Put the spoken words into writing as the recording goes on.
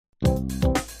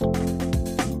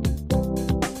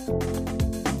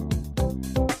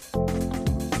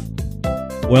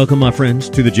Welcome, my friends,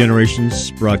 to the Generations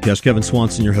broadcast. Kevin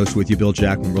Swanson, your host, with you. Bill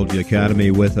Jackman, Worldview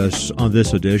Academy, with us on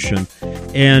this edition.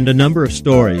 And a number of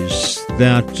stories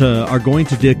that are going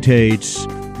to dictate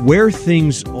where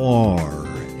things are,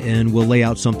 and will lay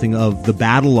out something of the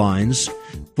battle lines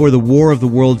for the war of the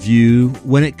worldview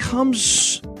when it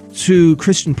comes to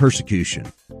Christian persecution,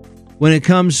 when it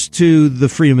comes to the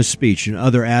freedom of speech and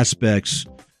other aspects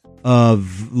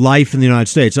of life in the United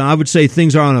States. And I would say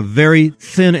things are on a very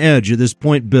thin edge at this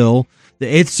point, Bill. The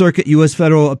Eighth Circuit U.S.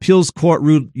 Federal Appeals Court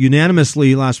ruled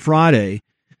unanimously last Friday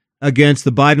against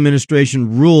the Biden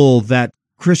administration rule that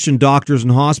Christian doctors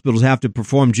and hospitals have to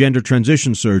perform gender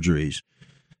transition surgeries.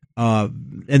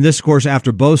 And this, of course,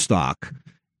 after Bostock.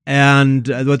 And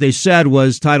what they said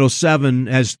was Title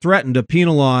VII has threatened to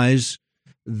penalize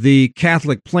the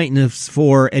Catholic plaintiffs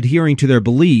for adhering to their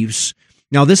beliefs.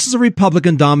 Now, this is a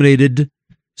Republican-dominated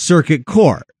circuit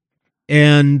court,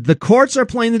 and the courts are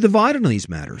plainly divided on these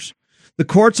matters. The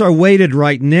courts are weighted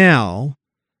right now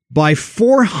by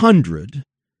 400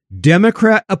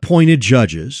 Democrat-appointed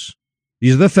judges.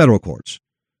 These are the federal courts,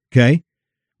 okay?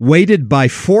 Weighted by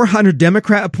 400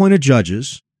 Democrat-appointed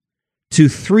judges to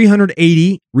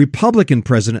 380 Republican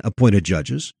president-appointed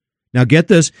judges. Now, get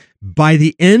this. By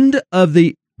the end of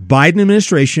the Biden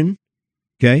administration,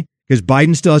 okay, because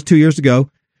Biden still has 2 years to go,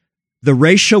 the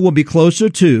ratio will be closer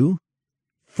to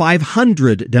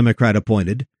 500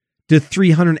 Democrat-appointed to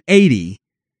 380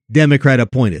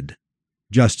 Democrat-appointed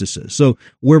justices. So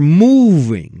we're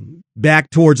moving back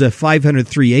towards a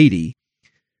 500-380.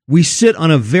 We sit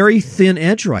on a very thin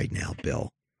edge right now, Bill.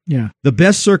 Yeah. The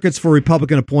best circuits for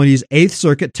Republican appointees, 8th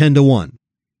Circuit, 10-1.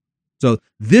 So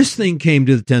this thing came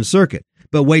to the 10th Circuit.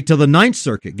 But wait till the 9th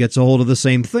Circuit gets a hold of the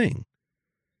same thing.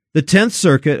 The 10th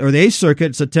Circuit, or the 8th Circuit,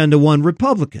 it's a 10-1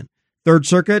 Republican. 3rd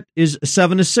Circuit is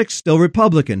 7-6, still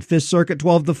Republican. 5th Circuit,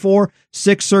 12-4.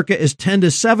 6th Circuit is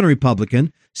 10-7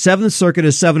 Republican. 7th Circuit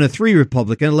is 7-3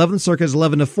 Republican. 11th Circuit is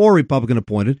 11-4 Republican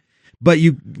appointed. But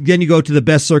then you go to the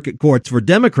best circuit courts for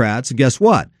Democrats, and guess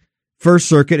what? 1st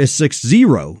Circuit is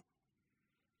 6-0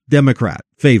 Democrat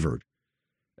favored.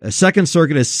 2nd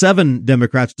Circuit is 7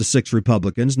 Democrats to 6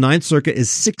 Republicans. 9th Circuit is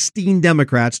 16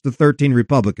 Democrats to 13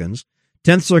 Republicans.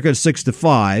 10th Circuit is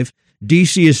 6-5.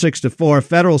 D.C. is 6-4.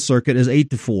 Federal Circuit is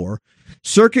 8-4.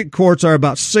 Circuit courts are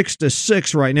about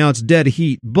 6-6 right now. It's dead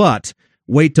heat, but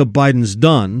wait till Biden's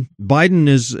done. Biden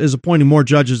is appointing more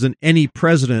judges than any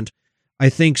president, I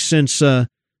think, since the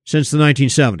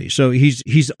 1970s. So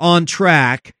he's on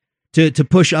track to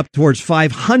push up towards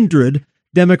 500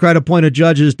 Democrat-appointed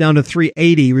judges down to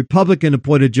 380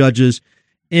 Republican-appointed judges.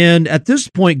 And at this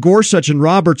point, Gorsuch and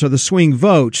Roberts are the swing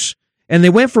votes. And they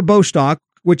went for Bostock,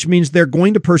 which means they're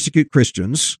going to persecute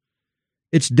Christians.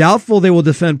 It's doubtful they will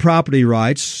defend property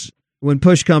rights. When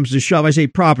push comes to shove, I say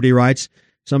property rights.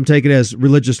 Some take it as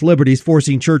religious liberties,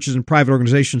 forcing churches and private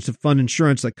organizations to fund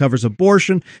insurance that covers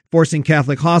abortion, forcing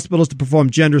Catholic hospitals to perform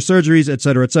gender surgeries, et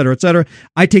cetera, et cetera, et cetera.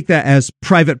 I take that as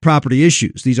private property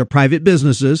issues. These are private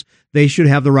businesses. They should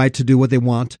have the right to do what they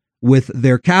want with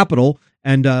their capital.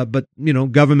 And but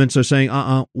governments are saying,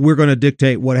 we're going to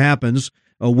dictate what happens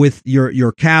with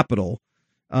your capital.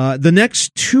 The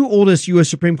next two oldest U.S.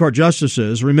 Supreme Court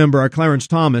justices, remember, are Clarence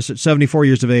Thomas at 74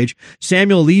 years of age,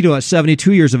 Samuel Alito at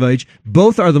 72 years of age.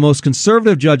 Both are the most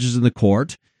conservative judges in the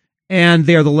court, and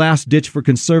they are the last ditch for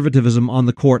conservatism on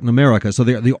the court in America. So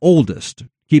they're the oldest.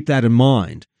 Keep that in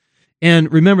mind.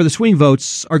 And remember, the swing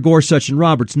votes are Gorsuch and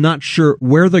Roberts. Not sure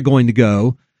where they're going to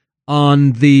go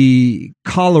on the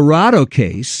Colorado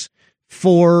case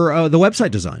for the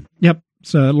website design. Yep.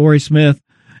 So Lori Smith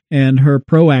and her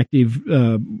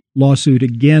proactive lawsuit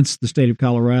against the state of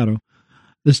Colorado.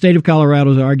 The state of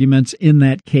Colorado's arguments in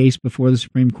that case before the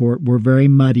Supreme Court were very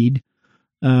muddied.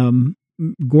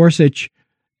 Gorsuch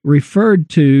referred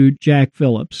to Jack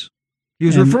Phillips. He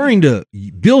was referring to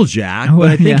Bill Jack, but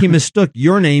I think he mistook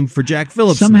your name for Jack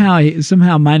Phillips.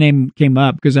 Somehow my name came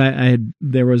up because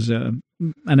there was an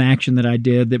action that I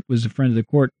did that was a friend of the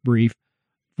court brief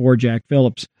for Jack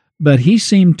Phillips. But he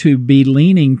seemed to be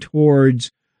leaning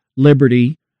towards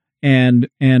liberty and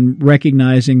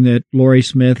recognizing that Lori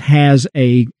Smith has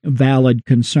a valid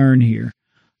concern here.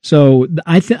 So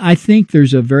I think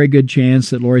there's a very good chance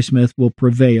that Lori Smith will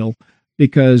prevail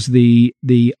because the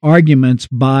arguments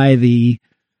by the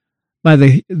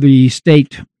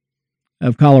state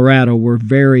of Colorado were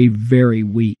very, very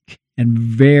weak and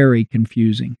very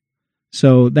confusing.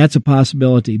 So that's a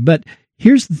possibility. But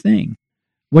here's the thing.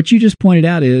 What you just pointed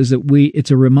out is that it's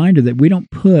a reminder that we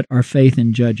don't put our faith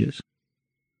in judges.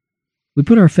 We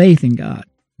put our faith in God.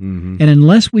 Mm-hmm. And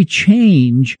unless we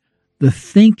change the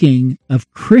thinking of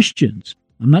Christians,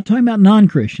 I'm not talking about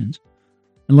non-Christians,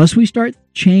 unless we start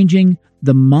changing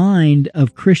the mind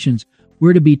of Christians,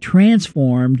 we're to be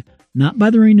transformed not by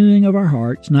the renewing of our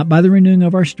hearts, not by the renewing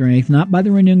of our strength, not by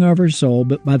the renewing of our soul,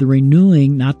 but by the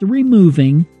renewing, not the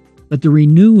removing, but the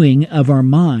renewing of our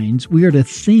minds. We are to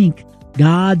think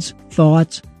God's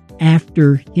thoughts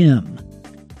after Him.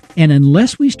 And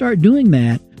unless we start doing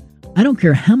that, I don't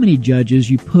care how many judges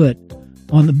you put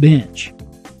on the bench.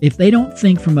 If they don't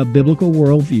think from a biblical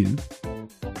worldview,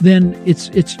 then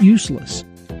it's useless.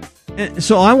 And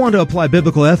so I want to apply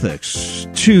biblical ethics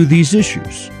to these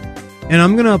issues. And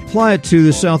I'm going to apply it to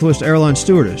the Southwest Airlines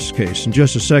stewardess case in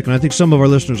just a second. I think some of our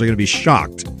listeners are going to be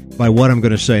shocked by what I'm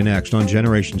going to say next on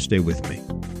Generation Stay With Me.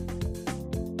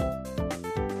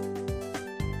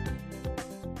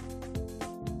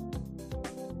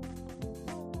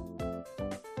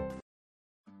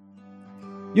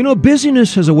 You know,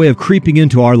 busyness has a way of creeping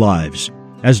into our lives.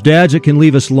 As dads, it can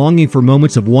leave us longing for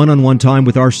moments of one-on-one time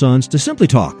with our sons to simply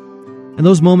talk. And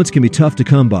those moments can be tough to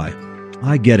come by.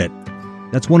 I get it.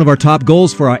 That's one of our top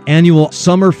goals for our annual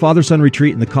summer father-son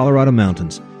retreat in the Colorado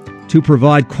Mountains, to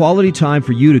provide quality time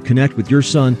for you to connect with your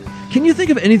son. Can you think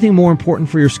of anything more important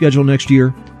for your schedule next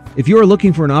year? If you are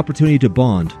looking for an opportunity to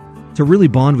bond, to really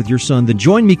bond with your son, then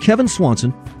join me, Kevin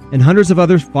Swanson, and hundreds of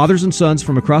other fathers and sons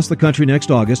from across the country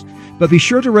next August. But be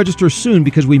sure to register soon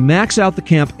because we max out the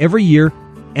camp every year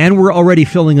and we're already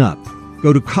filling up.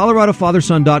 Go to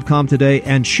coloradofatherson.com today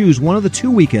and choose one of the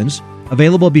 2 weekends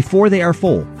available before they are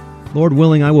full. Lord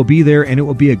willing, I will be there, and it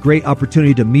will be a great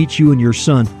opportunity to meet you and your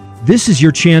son. This is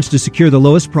your chance to secure the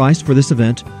lowest price for this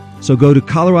event. So go to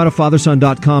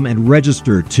coloradofatherson.com and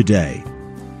register today.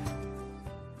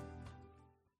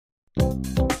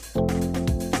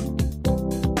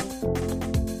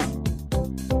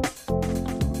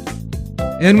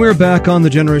 And we're back on the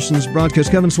Generations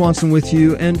broadcast. Kevin Swanson with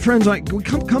you. And friends, we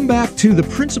come back to the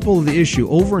principle of the issue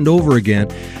over and over again.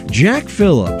 Jack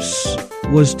Phillips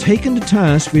was taken to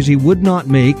task because he would not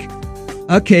make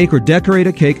a cake or decorate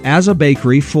a cake as a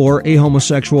bakery for a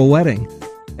homosexual wedding.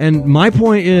 And my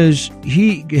point is,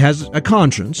 he has a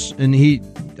conscience, and he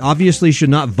obviously should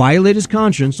not violate his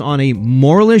conscience on a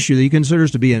moral issue that he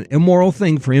considers to be an immoral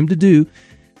thing for him to do.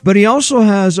 But he also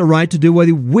has a right to do what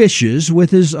he wishes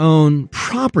with his own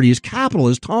property, his capital,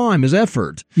 his time, his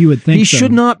effort. You would think he so.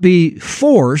 should not be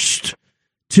forced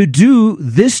to do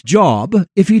this job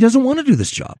if he doesn't want to do this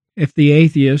job. If the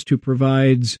atheist who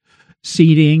provides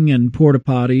seating and porta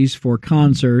potties for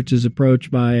concerts is approached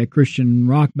by a Christian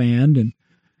rock band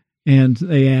and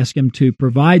they ask him to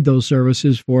provide those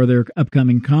services for their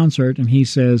upcoming concert, and he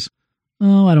says,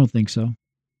 "Oh, I don't think so."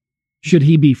 Should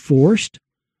he be forced?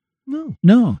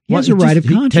 No. He has a right of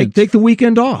conscience. Take the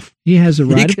weekend off. He has a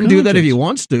right of conscience. He can do that if he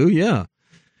wants to, yeah.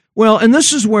 Well, and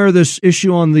this is where this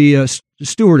issue on the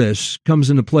stewardess comes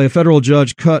into play. A federal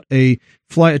judge cut a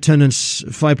flight attendant's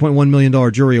 $5.1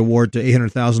 million jury award to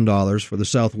 $800,000 for the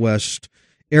Southwest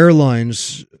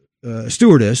Airlines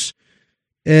stewardess.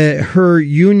 Her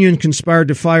union conspired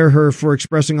to fire her for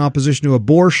expressing opposition to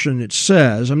abortion, it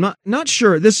says. I'm not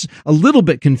sure. This is a little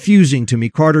bit confusing to me.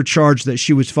 Carter charged that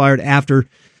she was fired after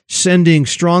sending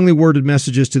strongly worded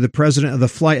messages to the president of the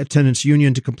Flight Attendants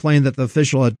Union to complain that the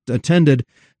official had attended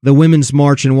the Women's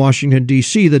March in Washington,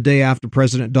 D.C. the day after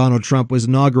President Donald Trump was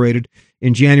inaugurated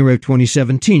in January of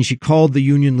 2017. She called the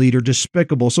union leader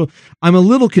despicable. So I'm a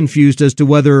little confused as to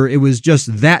whether it was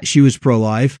just that she was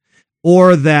pro-life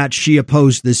or that she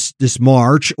opposed this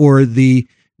march or the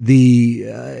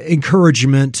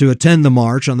encouragement to attend the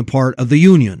march on the part of the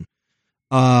union.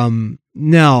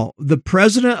 Now, the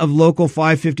president of Local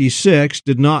 556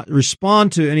 did not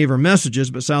respond to any of her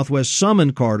messages, but Southwest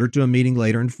summoned Carter to a meeting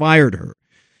later and fired her.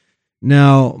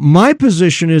 Now, my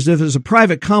position is if it's a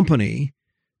private company,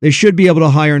 they should be able to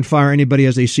hire and fire anybody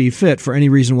as they see fit for any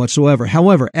reason whatsoever.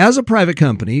 However, as a private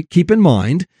company, keep in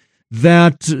mind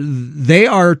that they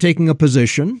are taking a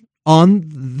position on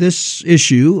this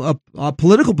issue, a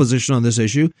political position on this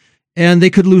issue, and they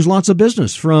could lose lots of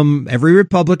business from every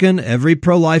Republican, every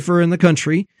pro-lifer in the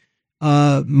country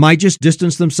might just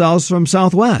distance themselves from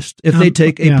Southwest if they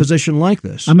take a position like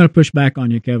this. I'm going to push back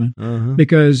on you, Kevin,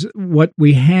 because what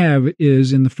we have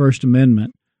is in the First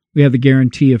Amendment, we have the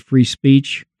guarantee of free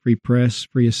speech, free press,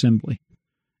 free assembly.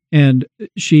 And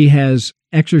she has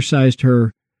exercised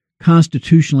her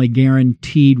constitutionally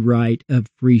guaranteed right of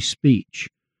free speech.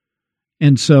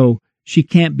 And so she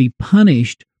can't be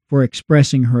punished for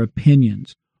expressing her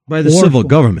opinions. By the civil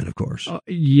government, of course.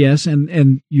 Yes,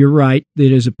 and you're right,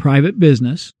 it is a private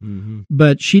business,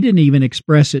 but she didn't even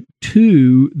express it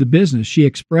to the business. She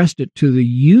expressed it to the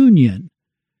union,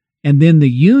 And then the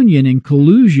union, in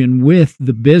collusion with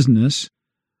the business,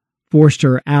 forced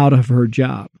her out of her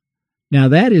job. Now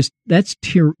that's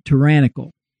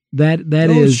tyrannical. That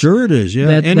is sure it is, yeah,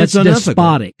 and that's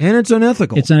despotic, and it's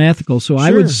unethical. It's unethical. So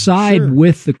I would side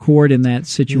with the court in that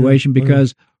situation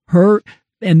because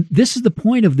and this is the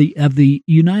point of the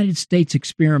United States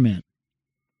experiment.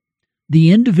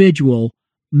 The individual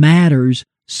matters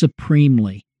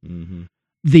supremely. Mm-hmm.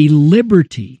 The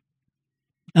liberty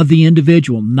of the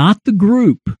individual, not the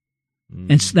group. Mm-hmm.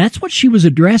 And so that's what she was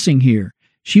addressing here.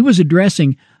 She was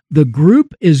addressing the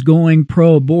group is going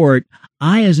pro-abort.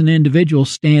 I, as an individual,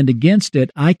 stand against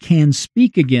it. I can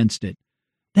speak against it.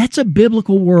 That's a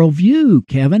biblical worldview,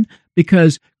 Kevin,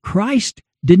 because Christ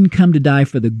didn't come to die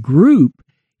for the group.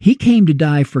 He came to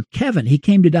die for Kevin. He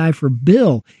came to die for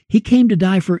Bill. He came to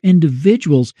die for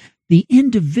individuals. The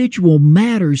individual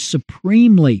matters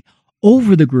supremely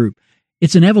over the group.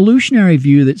 It's an evolutionary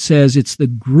view that says it's the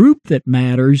group that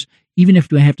matters, even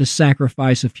if we have to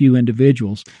sacrifice a few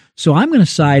individuals. So I'm going to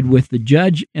side with the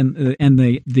judge and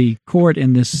the court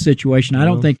in this situation. I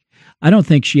don't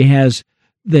think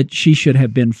she should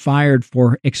have been fired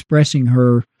for expressing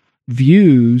her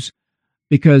views,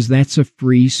 because that's a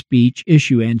free speech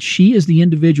issue. And she, as the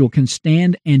individual, can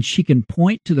stand and she can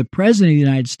point to the President of the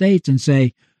United States and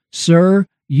say, "Sir,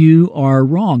 you are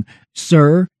wrong.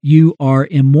 Sir, you are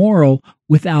immoral,"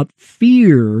 without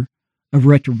fear of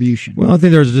retribution. Well, I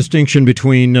think there's a distinction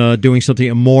between doing something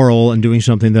immoral and doing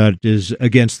something that is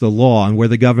against the law, and where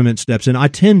the government steps in. I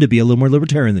tend to be a little more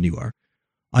libertarian than you are.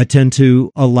 I tend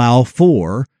to allow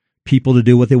for people to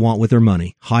do what they want with their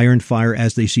money, hire and fire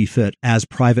as they see fit, as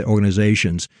private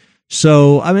organizations.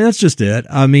 So, I mean, that's just it.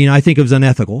 I mean, I think it was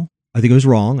unethical. I think it was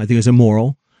wrong. I think it was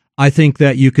immoral. I think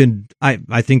that you could,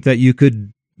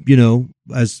 you know,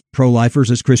 as pro-lifers,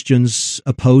 as Christians,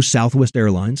 oppose Southwest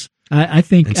Airlines. I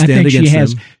think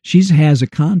she has a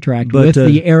contract with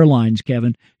the airlines,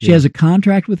 Kevin. She has a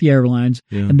contract with the airlines,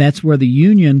 and that's where the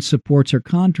union supports her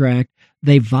contract.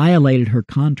 They violated her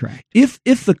contract. If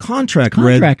the contract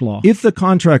law. If the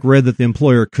contract read that the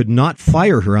employer could not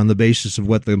fire her on the basis of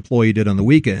what the employee did on the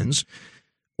weekends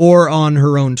or on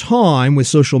her own time with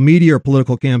social media or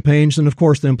political campaigns, then of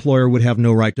course the employer would have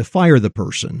no right to fire the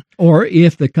person. Or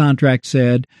if the contract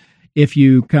said, if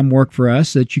you come work for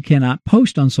us, that you cannot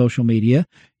post on social media,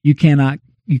 you cannot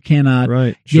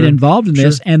get involved in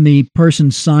this, and the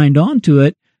person signed on to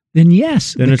it, then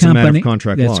yes, then the it's company, a matter of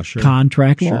contract law. Sure.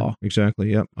 Contract law.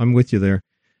 Exactly. Yep, I'm with you there.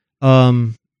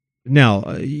 Now,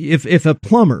 if a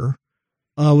plumber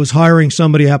was hiring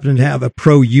somebody who happened to have a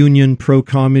pro-union,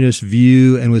 pro-communist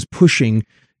view and was pushing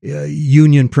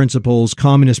union principles,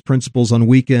 communist principles on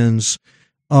weekends,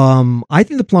 I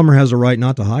think the plumber has a right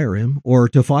not to hire him or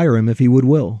to fire him if he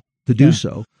will to do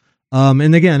so.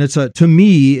 And again, to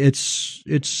me, it's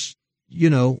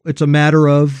a matter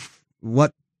of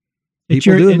what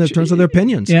people do in terms of their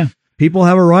opinions. Yeah. People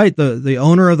have a right. The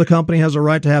owner of the company has a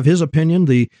right to have his opinion.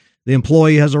 The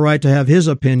employee has a right to have his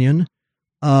opinion.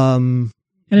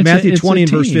 Matthew 20 and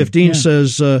verse 15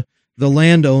 says, the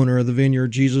landowner of the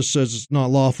vineyard, Jesus says, "It's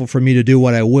not lawful for me to do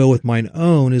what I will with mine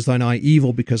own. Is thine eye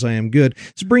evil because I am good?"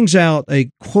 This brings out a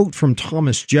quote from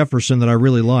Thomas Jefferson that I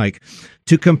really like.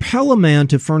 "To compel a man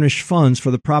to furnish funds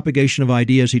for the propagation of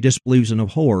ideas he disbelieves and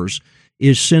abhors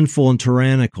is sinful and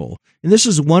tyrannical." And this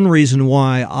is one reason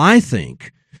why I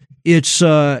think it's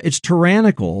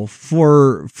tyrannical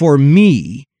for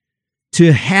me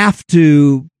to have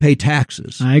to pay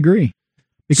taxes. I agree,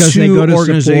 because they go to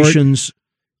organizations support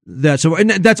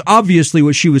and that's obviously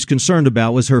what she was concerned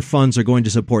about, was her funds are going to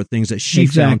support things that she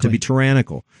found to be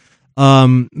tyrannical.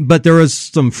 But there is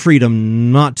some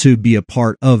freedom not to be a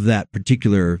part of that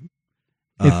particular.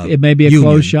 It may be a union.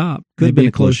 Closed shop. Could have been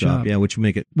a closed shop, yeah, which would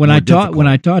make it when I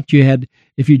taught you had,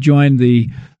 if you joined the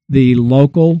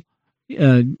local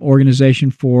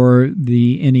organization for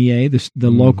the NEA,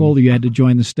 the local, you had to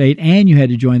join the state and you had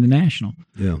to join the national.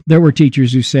 Yeah. There were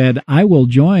teachers who said, "I will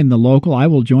join the local, I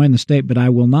will join the state, but I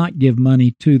will not give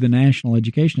money to the National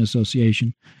Education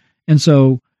Association." And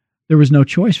so there was no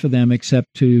choice for them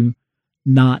except to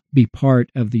not be part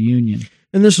of the union.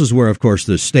 And this is where, of course,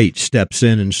 the state steps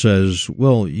in and says,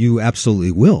 well, you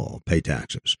absolutely will pay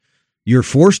taxes. You're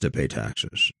forced to pay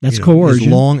taxes. That's coercion.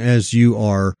 As long as you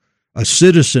are a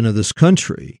citizen of this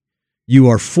country, you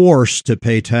are forced to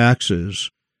pay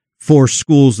taxes for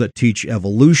schools that teach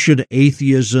evolution,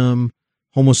 atheism,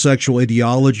 homosexual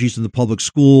ideologies in the public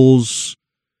schools.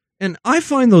 And I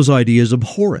find those ideas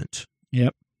abhorrent.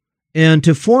 Yep. And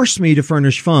to force me to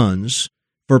furnish funds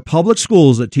for public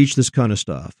schools that teach this kind of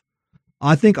stuff,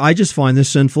 I just find this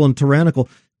sinful and tyrannical.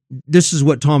 This is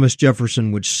what Thomas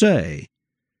Jefferson would say.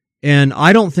 And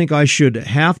I don't think I should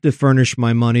have to furnish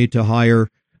my money to hire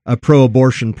a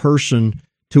pro-abortion person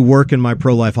to work in my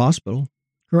pro-life hospital.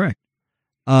 Correct.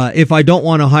 If I don't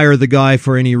want to hire the guy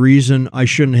for any reason, I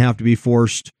shouldn't have to be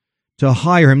forced to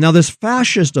hire him. Now, this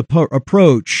fascist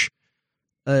approach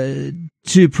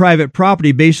to private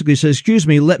property basically says, excuse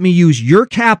me, let me use your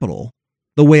capital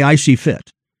the way I see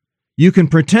fit. You can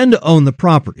pretend to own the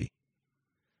property,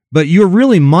 but you're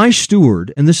really my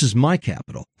steward, and this is my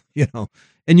capital,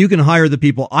 and you can hire the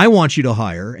people I want you to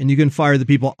hire, and you can fire the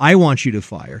people I want you to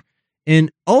fire.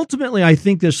 And ultimately, I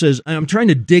think this is, I'm trying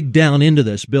to dig down into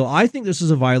this, Bill, I think this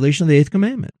is a violation of the Eighth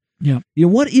Commandment. Yeah.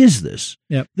 What is this?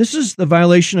 Yep. This is the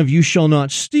violation of you shall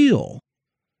not steal.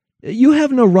 You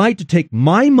have no right to take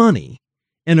my money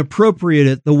and appropriate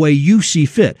it the way you see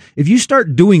fit. If you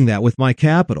start doing that with my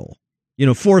capital,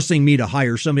 forcing me to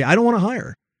hire somebody I don't want to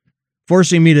hire,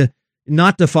 forcing me to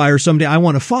not to fire somebody I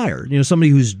want to fire, somebody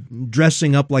who's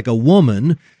dressing up like a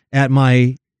woman at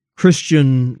my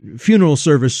Christian funeral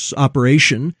service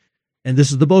operation, and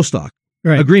this is the Bostock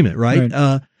agreement,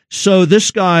 right? So this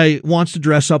guy wants to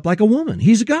dress up like a woman.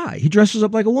 He's a guy. He dresses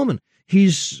up like a woman.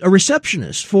 He's a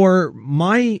receptionist for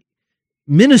my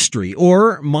ministry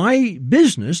or my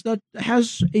business that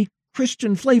has a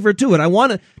Christian flavor to it. I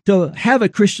want to have a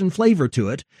Christian flavor to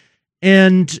it.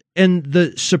 And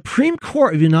the Supreme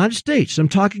Court of the United States, I'm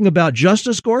talking about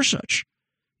Justice Gorsuch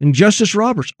and Justice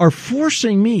Roberts, are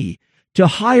forcing me to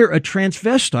hire a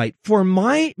transvestite for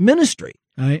my ministry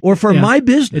or for my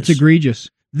business. It's egregious.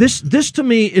 This to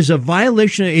me is a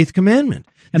violation of the Eighth Commandment.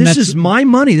 And this is my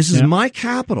money. This is my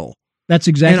capital. That's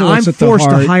exactly and what's I'm at the forced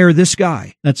heart. to hire this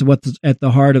guy. That's what's at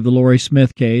the heart of the Lori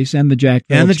Smith case and the Jack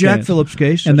Phillips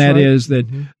case. And that is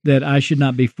that I should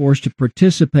not be forced to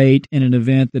participate in an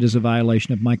event that is a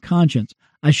violation of my conscience.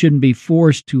 I shouldn't be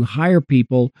forced to hire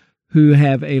people who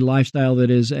have a lifestyle that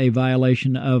is a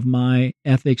violation of my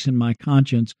ethics and my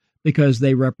conscience because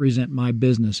they represent my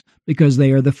business, because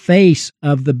they are the face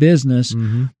of the business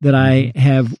that I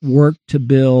have worked to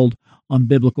build on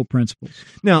biblical principles.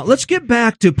 Now, let's get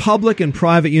back to public and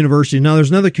private universities. Now,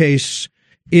 there's another case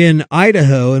in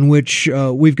Idaho in which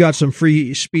we've got some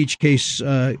free speech case,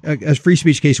 free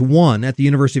speech case 1 at the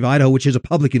University of Idaho, which is a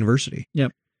public university.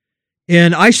 Yep.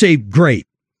 And I say, great.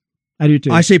 I do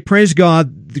too. I say, praise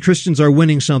God, the Christians are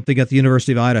winning something at the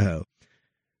University of Idaho.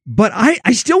 But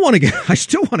I still want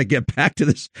to get back to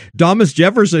this Thomas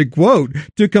Jefferson quote: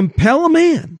 to compel a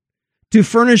man to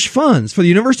furnish funds for the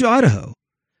University of Idaho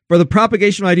for the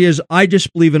propagation of ideas I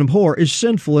disbelieve and abhor is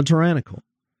sinful and tyrannical.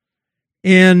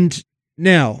 And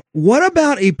now, what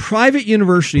about a private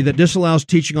university that disallows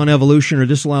teaching on evolution or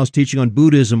disallows teaching on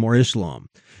Buddhism or Islam?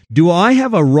 Do I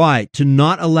have a right to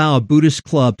not allow a Buddhist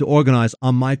club to organize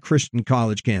on my Christian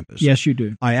college campus? Yes, you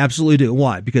do. I absolutely do.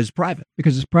 Why? Because it's private.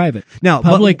 Because it's private. Now,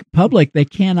 public, they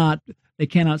cannot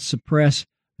suppress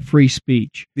free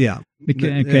speech. Yeah.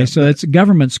 So it's a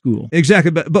government school.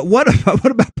 Exactly. But what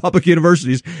about public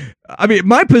universities? I mean,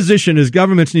 my position is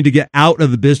governments need to get out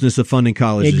of the business of funding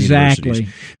colleges and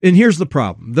universities. And here's the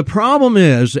problem. The problem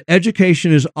is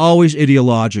education is always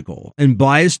ideological and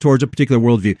biased towards a particular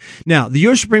worldview. Now, the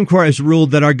U.S. Supreme Court has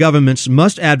ruled that our governments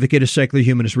must advocate a secular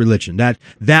humanist religion.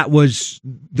 That was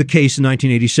the case in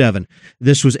 1987.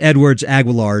 This was Edwards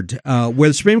Aguilard, where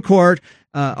the Supreme Court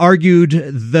argued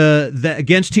the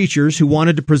against teachers who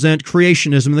wanted to present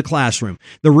creationism in the classroom.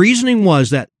 The reasoning was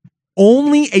that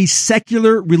only a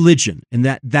secular religion, and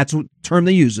that's what term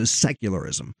they use, is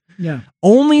secularism. Yeah.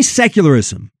 Only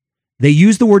secularism. They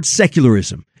use the word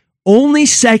secularism. Only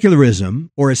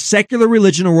secularism or a secular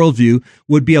religion or worldview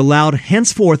would be allowed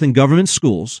henceforth in government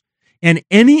schools, and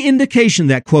any indication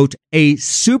that, quote, a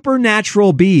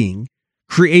supernatural being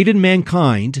created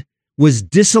mankind was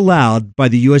disallowed by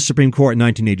the U.S. Supreme Court in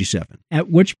 1987. At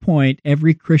which point,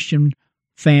 every Christian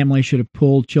family should have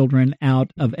pulled children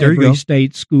out of every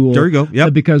state school. There you go.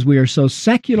 Yep. Because we are so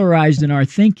secularized in our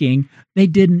thinking, they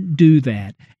didn't do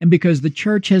that. And because the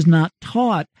church has not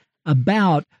taught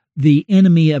about the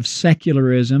enemy of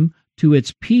secularism to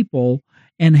its people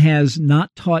and has not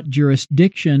taught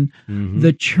jurisdiction,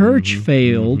 the church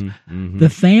failed, the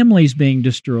family's being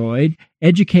destroyed,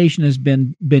 education has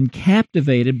been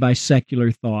captivated by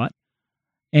secular thought,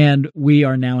 and we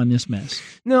are now in this mess.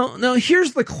 Now,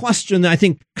 here's the question that I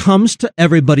think comes to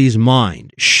everybody's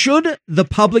mind. Should the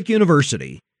public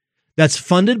university that's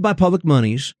funded by public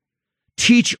monies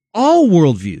teach all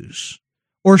worldviews,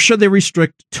 or should they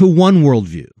restrict to one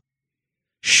worldview?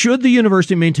 Should the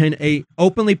university maintain a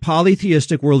openly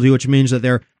polytheistic worldview, which means that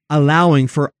they're allowing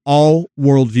for all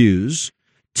worldviews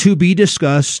to be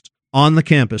discussed on the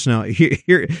campus? Now,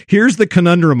 here's the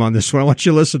conundrum on this one. I want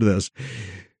you to listen to this.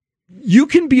 You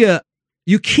can't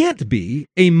be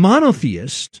a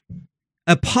monotheist,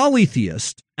 a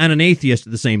polytheist, and an atheist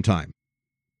at the same time.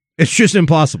 It's just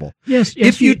impossible. Yes,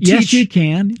 yes, you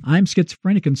can. I'm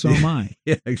schizophrenic, and so am I.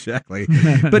 Yeah, exactly.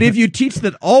 But if you teach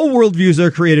that all worldviews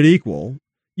are created equal,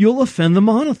 you'll offend the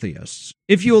monotheists.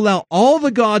 If you allow all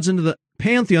the gods into the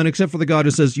pantheon, except for the God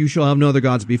who says, "You shall have no other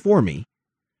gods before me,"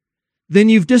 then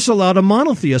you've disallowed a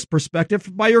monotheist perspective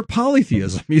by your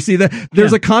polytheism. You see that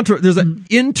there's there's an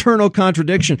internal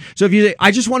contradiction. So if you say,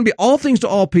 "I just want to be all things to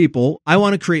all people," I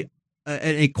want to create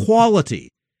an equality.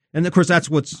 And of course, that's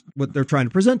what they're trying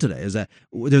to present today, is that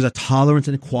there's a tolerance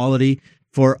and equality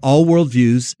for all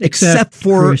worldviews, except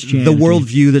for the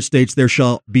worldview that states there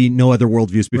shall be no other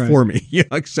worldviews before me. Yeah,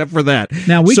 except for that.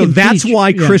 Now that's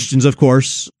why Christians, of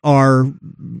course, are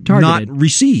not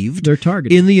received. They're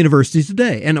targeted in the universities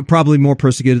today, and probably more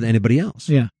persecuted than anybody else.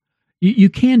 Yeah, you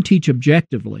can teach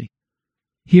objectively.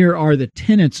 Here are the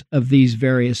tenets of these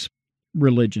various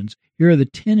religions. Here are the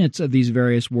tenets of these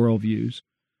various worldviews,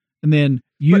 and then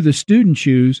the student,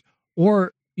 choose,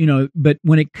 or but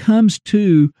when it comes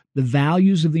to the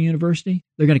values of the university,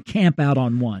 they're going to camp out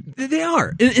on one. They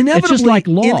are. Inevitably, it's just like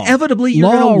law. Inevitably,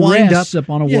 you're going to wind up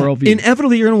upon a worldview.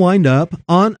 Inevitably, you're going to wind up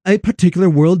on a particular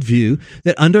worldview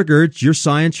that undergirds your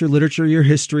science, your literature, your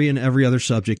history, and every other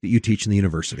subject that you teach in the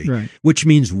university. Right. Which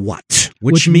means what?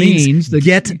 Which means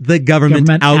get the government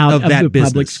out of that the business.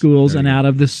 Public schools and out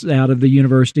of the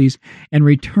universities, and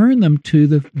return them to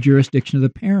the jurisdiction of the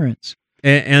parents.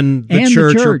 And the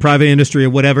church or private industry or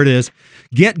whatever it is.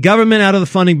 Get government out of the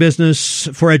funding business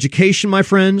for education, my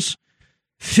friends.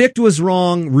 Fichte was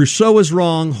wrong. Rousseau was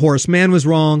wrong. Horace Mann was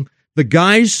wrong. The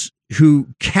guys who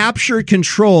captured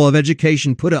control of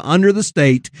education, put it under the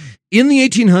state in the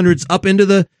 1800s up into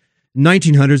the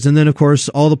 1900s, and then, of course,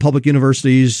 all the public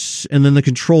universities, and then the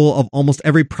control of almost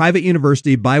every private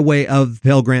university by way of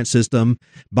Pell Grant system,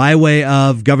 by way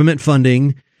of government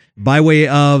funding, by way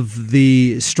of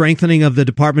the strengthening of the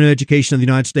Department of Education of the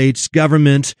United States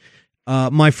government.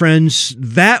 My friends,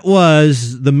 that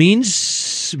was the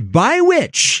means by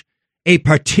which a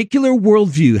particular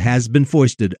worldview has been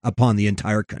foisted upon the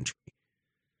entire country.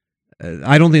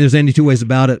 I don't think there's any two ways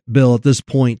about it, Bill, at this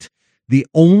point. The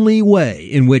only way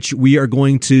in which we are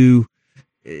going to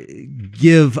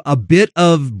give a bit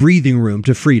of breathing room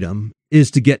to freedom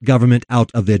is to get government out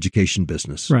of the education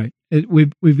business. Right.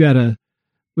 We've got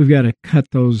to cut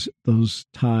those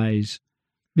ties,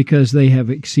 because they have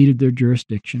exceeded their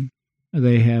jurisdiction.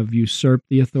 They have usurped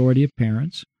the authority of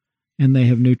parents, and they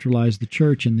have neutralized the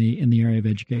church in the area of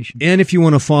education. And if you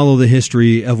want to follow the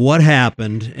history of what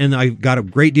happened, and I've got a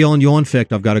great deal on Johann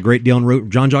Fichte, I've got a great deal on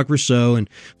Jean-Jacques Rousseau and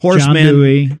Horace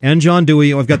Mann and John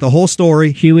Dewey. I've got the whole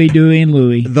story. Huey, Dewey, and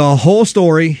Louis. The whole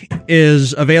story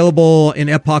is available in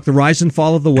Epoch, The Rise and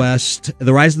Fall of the West,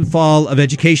 The Rise and Fall of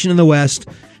Education in the West.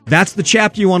 That's the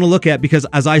chapter you want to look at, because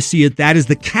as I see it, that is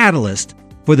the catalyst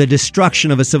for the destruction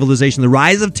of a civilization, the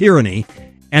rise of tyranny,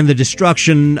 and the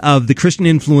destruction of the Christian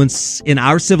influence in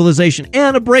our civilization,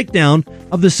 and a breakdown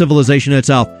of the civilization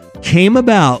itself, came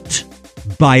about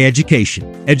by education.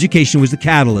 Education was the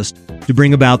catalyst to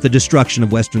bring about the destruction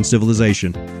of Western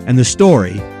civilization. And the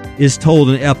story is told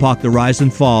in Epoch, The Rise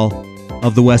and Fall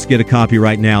of the West. Get a copy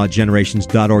right now at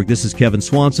generations.org. This is Kevin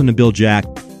Swanson and Bill Jack,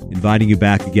 inviting you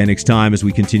back again next time as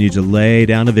we continue to lay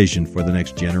down a vision for the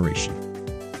next generation.